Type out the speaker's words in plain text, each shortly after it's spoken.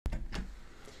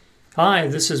Hi,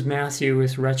 this is Matthew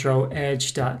with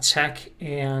RetroEdge.tech,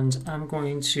 and I'm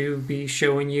going to be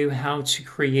showing you how to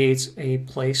create a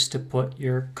place to put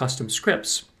your custom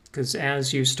scripts. Because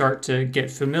as you start to get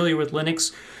familiar with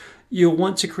Linux, you'll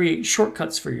want to create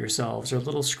shortcuts for yourselves, or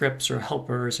little scripts or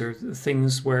helpers, or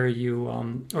things where or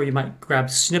you might grab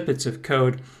snippets of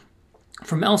code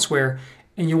from elsewhere,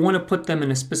 and you want to put them in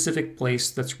a specific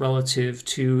place that's relative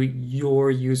to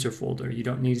your user folder. You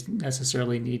don't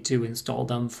necessarily need to install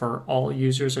them for all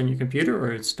users on your computer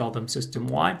or install them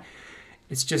system-wide.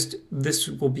 It's just this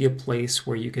will be a place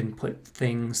where you can put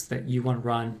things that you want to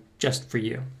run just for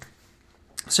you.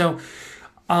 So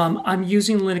I'm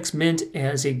using Linux Mint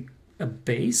as a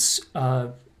base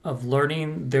of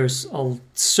learning. There's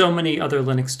so many other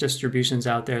Linux distributions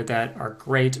out there that are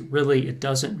great. Really, it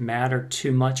doesn't matter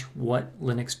too much what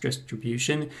Linux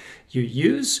distribution you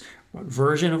use, what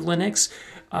version of Linux,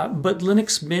 but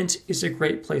Linux Mint is a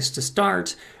great place to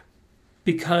start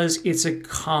because it's a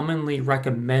commonly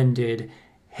recommended,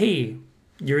 hey,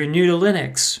 you're new to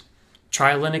Linux,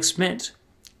 try Linux Mint.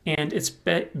 And it's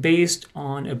based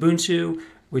on Ubuntu,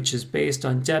 which is based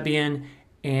on Debian,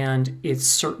 and it's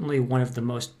certainly one of the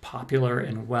most popular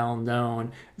and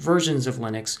well-known versions of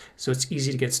Linux, so it's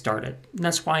easy to get started. And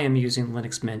that's why I'm using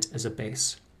Linux Mint as a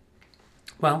base.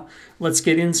 Well, let's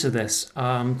get into this.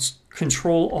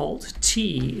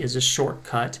 Control-Alt-T is a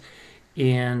shortcut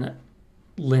in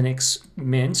Linux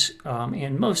Mint,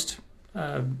 and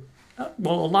a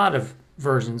lot of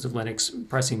versions of Linux,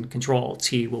 pressing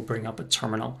Control-Alt-T will bring up a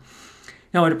terminal.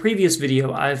 Now, in a previous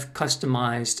video, I've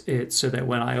customized it so that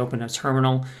when I open a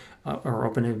terminal or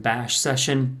open a bash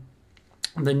session,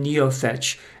 the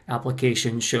NeoFetch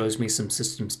application shows me some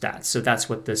system stats. So that's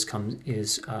what this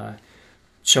is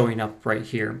showing up right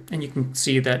here. And you can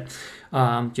see that,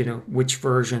 which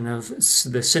version of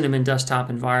the Cinnamon desktop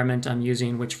environment I'm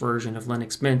using, which version of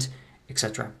Linux Mint,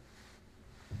 etc.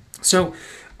 So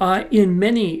in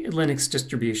many Linux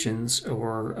distributions,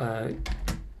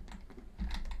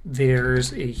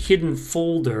 there's a hidden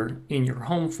folder in your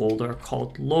home folder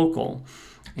called local,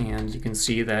 and you can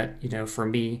see that, for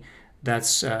me,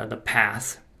 that's the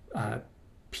path.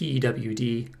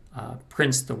 PWD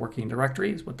prints the working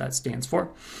directory is what that stands for.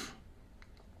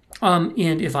 And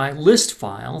if I list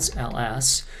files,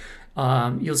 ls,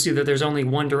 you'll see that there's only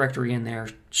one directory in there,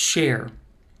 share.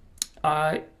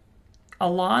 A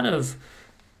lot of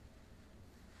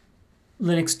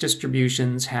Linux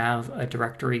distributions have a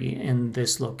directory in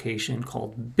this location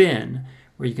called bin,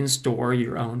 where you can store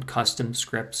your own custom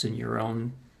scripts and your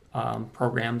own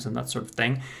programs and that sort of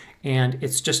thing. And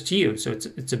it's just to you, so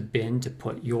it's a bin to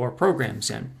put your programs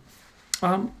in.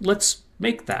 Let's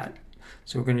make that.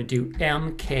 So we're going to do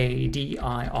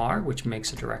mkdir, which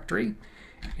makes a directory,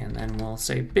 and then we'll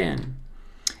say bin.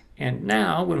 And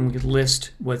now when we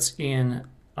list what's in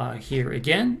here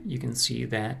again, you can see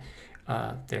that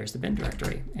there's the bin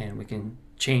directory, and we can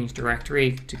change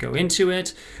directory to go into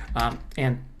it,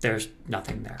 and there's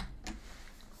nothing there.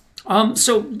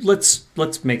 So let's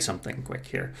make something quick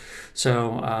here.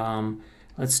 So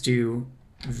let's do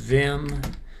vim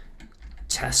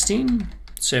testing.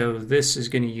 So this is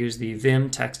going to use the Vim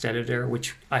text editor,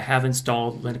 which I have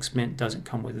installed. Linux Mint doesn't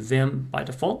come with Vim by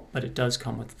default, but it does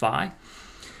come with Vi.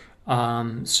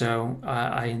 So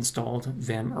I installed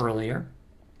Vim earlier.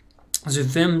 So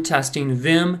Vim testing,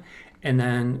 Vim, and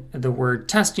then the word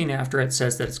testing after it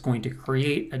says that it's going to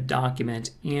create a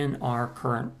document in our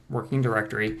current working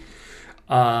directory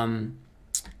called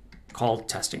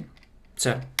testing.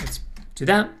 So let's do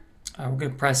that. We're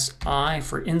going to press I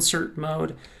for insert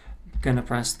mode. I'm going to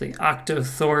press the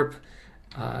octothorpe,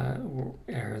 or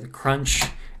the crunch,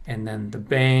 and then the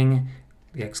bang,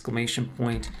 the exclamation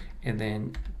point, and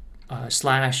then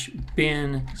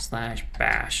 /bin/bash,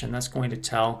 and that's going to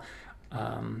tell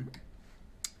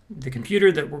the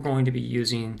computer that we're going to be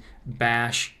using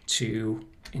bash to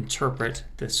interpret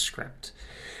this script.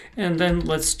 And then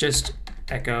let's just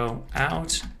echo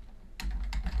out,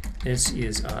 this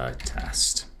is a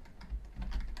test.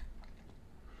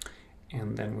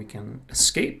 And then we can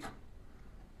escape,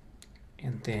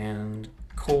 and then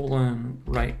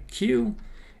 :right Q.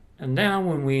 And now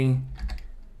when we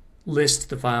list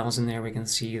the files in there, we can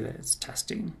see that it's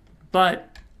testing.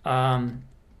 But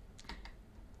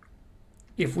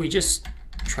if we just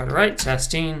try to write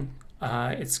testing,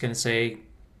 it's going to say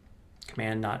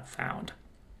command not found.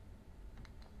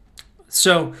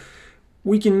 So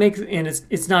we can make, and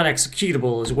it's not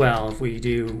executable as well. If we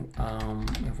do,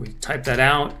 if we type that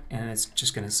out, and it's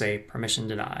just going to say permission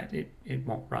denied, it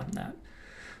won't run that.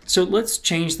 So let's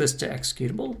change this to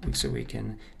executable, so we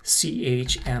can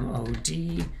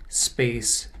chmod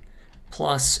space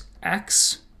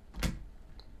 +x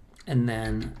and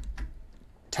then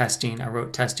testing. I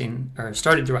wrote testing, or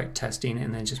started to write testing,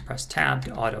 and then just press tab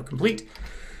to autocomplete.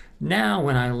 Now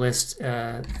when I list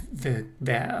the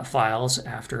files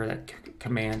after that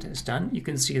command is done, you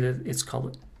can see that it's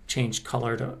changed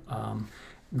color to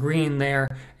green there,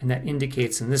 and that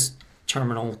indicates in this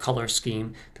terminal color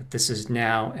scheme that this is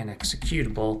now an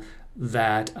executable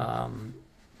that it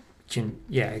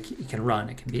can run,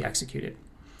 it can be executed.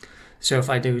 So if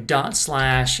I do /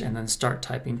 and then start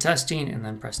typing testing and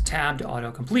then press tab to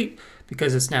autocomplete,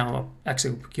 because it's now an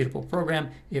executable program,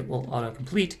 it will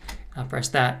autocomplete. I'll press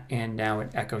that, and now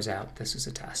it echoes out, this is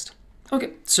a test.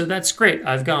 Okay, so that's great.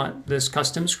 I've got this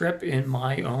custom script in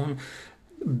my own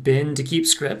bin to keep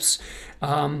scripts.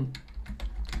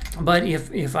 But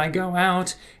if I go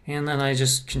out and then I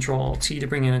just Control-T to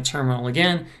bring in a terminal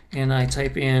again, and I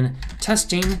type in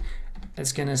testing,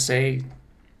 it's going to say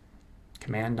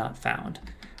command not found.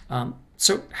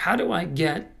 So how do I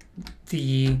get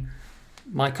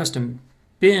my custom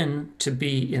bin to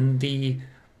be in the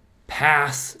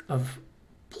path of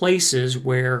places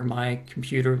where my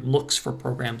computer looks for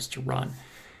programs to run?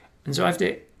 And so I have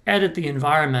to edit the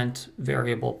environment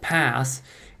variable path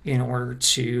in order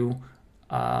to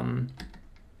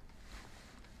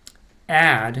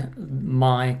add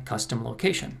my custom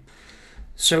location.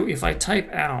 So if I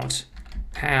type out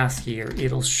path here,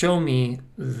 it'll show me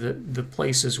the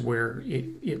places where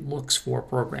it looks for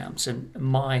programs, and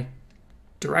my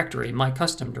directory, my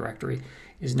custom directory,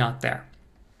 is not there.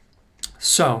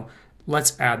 So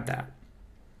let's add that.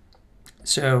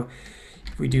 So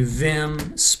if we do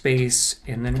vim space,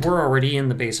 and then we're already in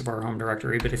the base of our home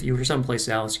directory, but if you were someplace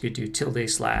else, you could do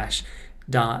 ~/.bashrc.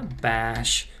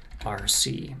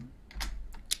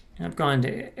 And I've gone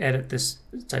to edit this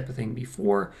type of thing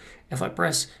before. If I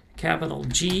press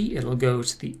G, it'll go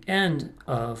to the end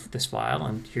of this file,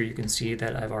 and here you can see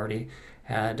that I've already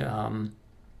had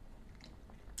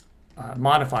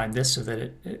modified this so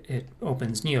that it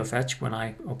opens NeoFetch when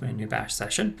I open a new bash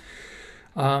session.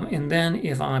 And then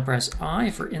if I press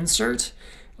I for insert,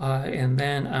 and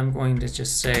then I'm going to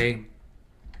just say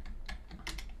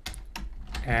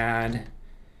add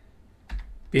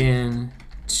bin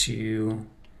to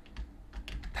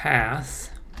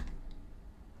path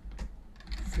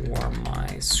for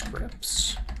my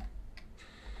scripts.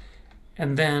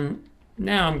 And then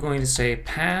now I'm going to say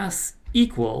path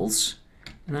equals,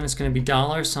 and then it's going to be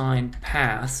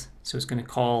 $path, so it's going to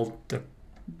call the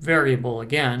variable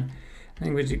again. And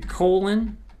I'm going to do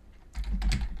colon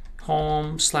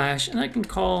home / and I can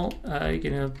call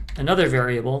another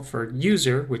variable for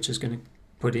user, which is going to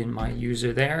put in my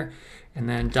user there, and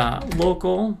then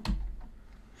 .local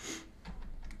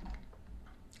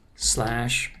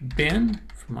 /bin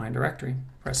for my directory.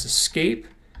 Press escape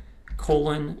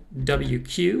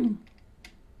 :WQ.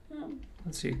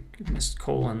 Let's see, I missed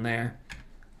colon there.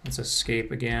 Let's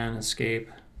escape again,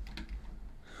 escape.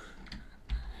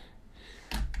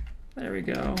 There we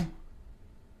go.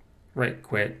 Right,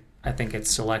 quit. I think it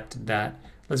selected that.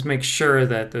 Let's make sure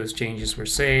that those changes were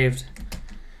saved.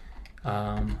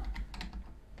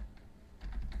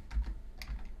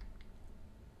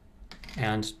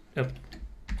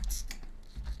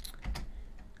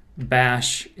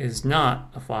 Bash is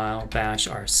not a file,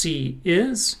 bashrc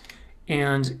is,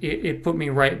 and it put me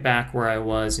right back where I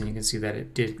was, and you can see that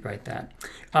it did write that.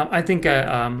 I think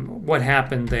what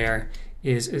happened there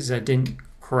is I didn't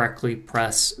correctly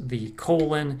press the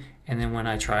colon, and then when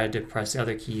I tried to press the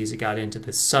other keys, it got into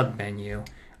the sub menu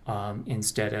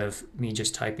instead of me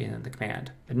just typing in the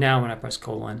command. But now when I press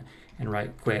colon and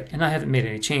write quit, and I haven't made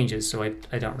any changes, so I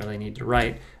don't really need to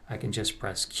write, I can just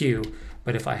press Q.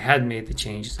 But if I had made the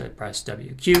changes, I'd press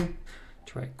WQ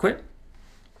to write quit.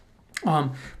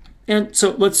 And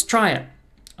so let's try it.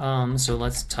 So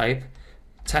let's type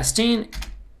testing,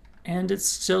 and it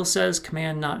still says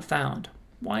command not found.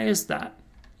 Why is that?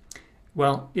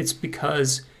 Well, it's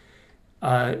because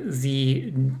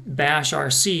the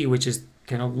bashrc, which is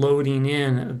kind of loading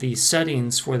in the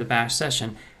settings for the bash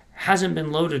session, hasn't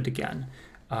been loaded again.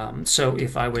 So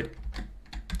if I would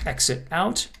exit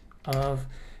out of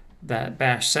that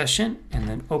bash session and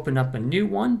then open up a new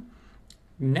one,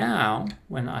 now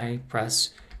when I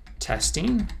press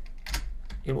testing,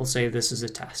 it will say this is a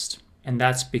test. And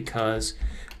that's because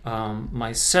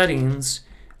my settings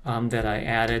that I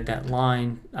added, that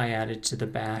line I added to the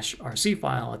bashrc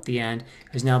file at the end,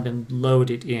 has now been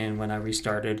loaded in when I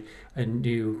restarted a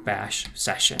new bash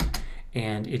session.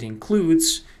 And it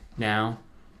includes now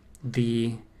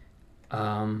the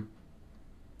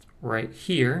right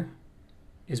here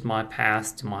is my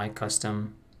path to my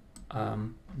custom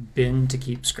bin to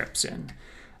keep scripts in.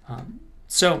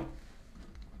 So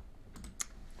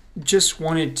just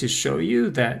wanted to show you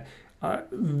that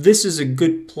this is a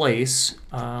good place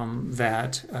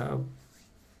that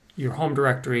your home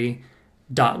directory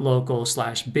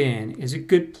 .local/bin is a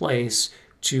good place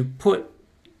to put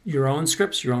your own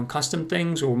scripts, your own custom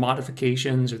things or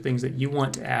modifications or things that you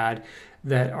want to add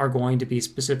that are going to be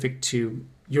specific to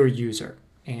your user.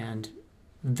 And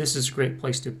this is a great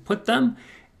place to put them.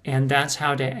 And that's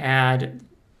how to add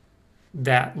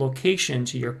that location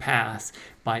to your path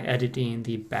by editing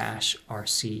the bash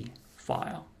rc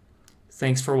file.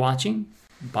 Thanks for watching.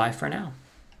 Bye for now.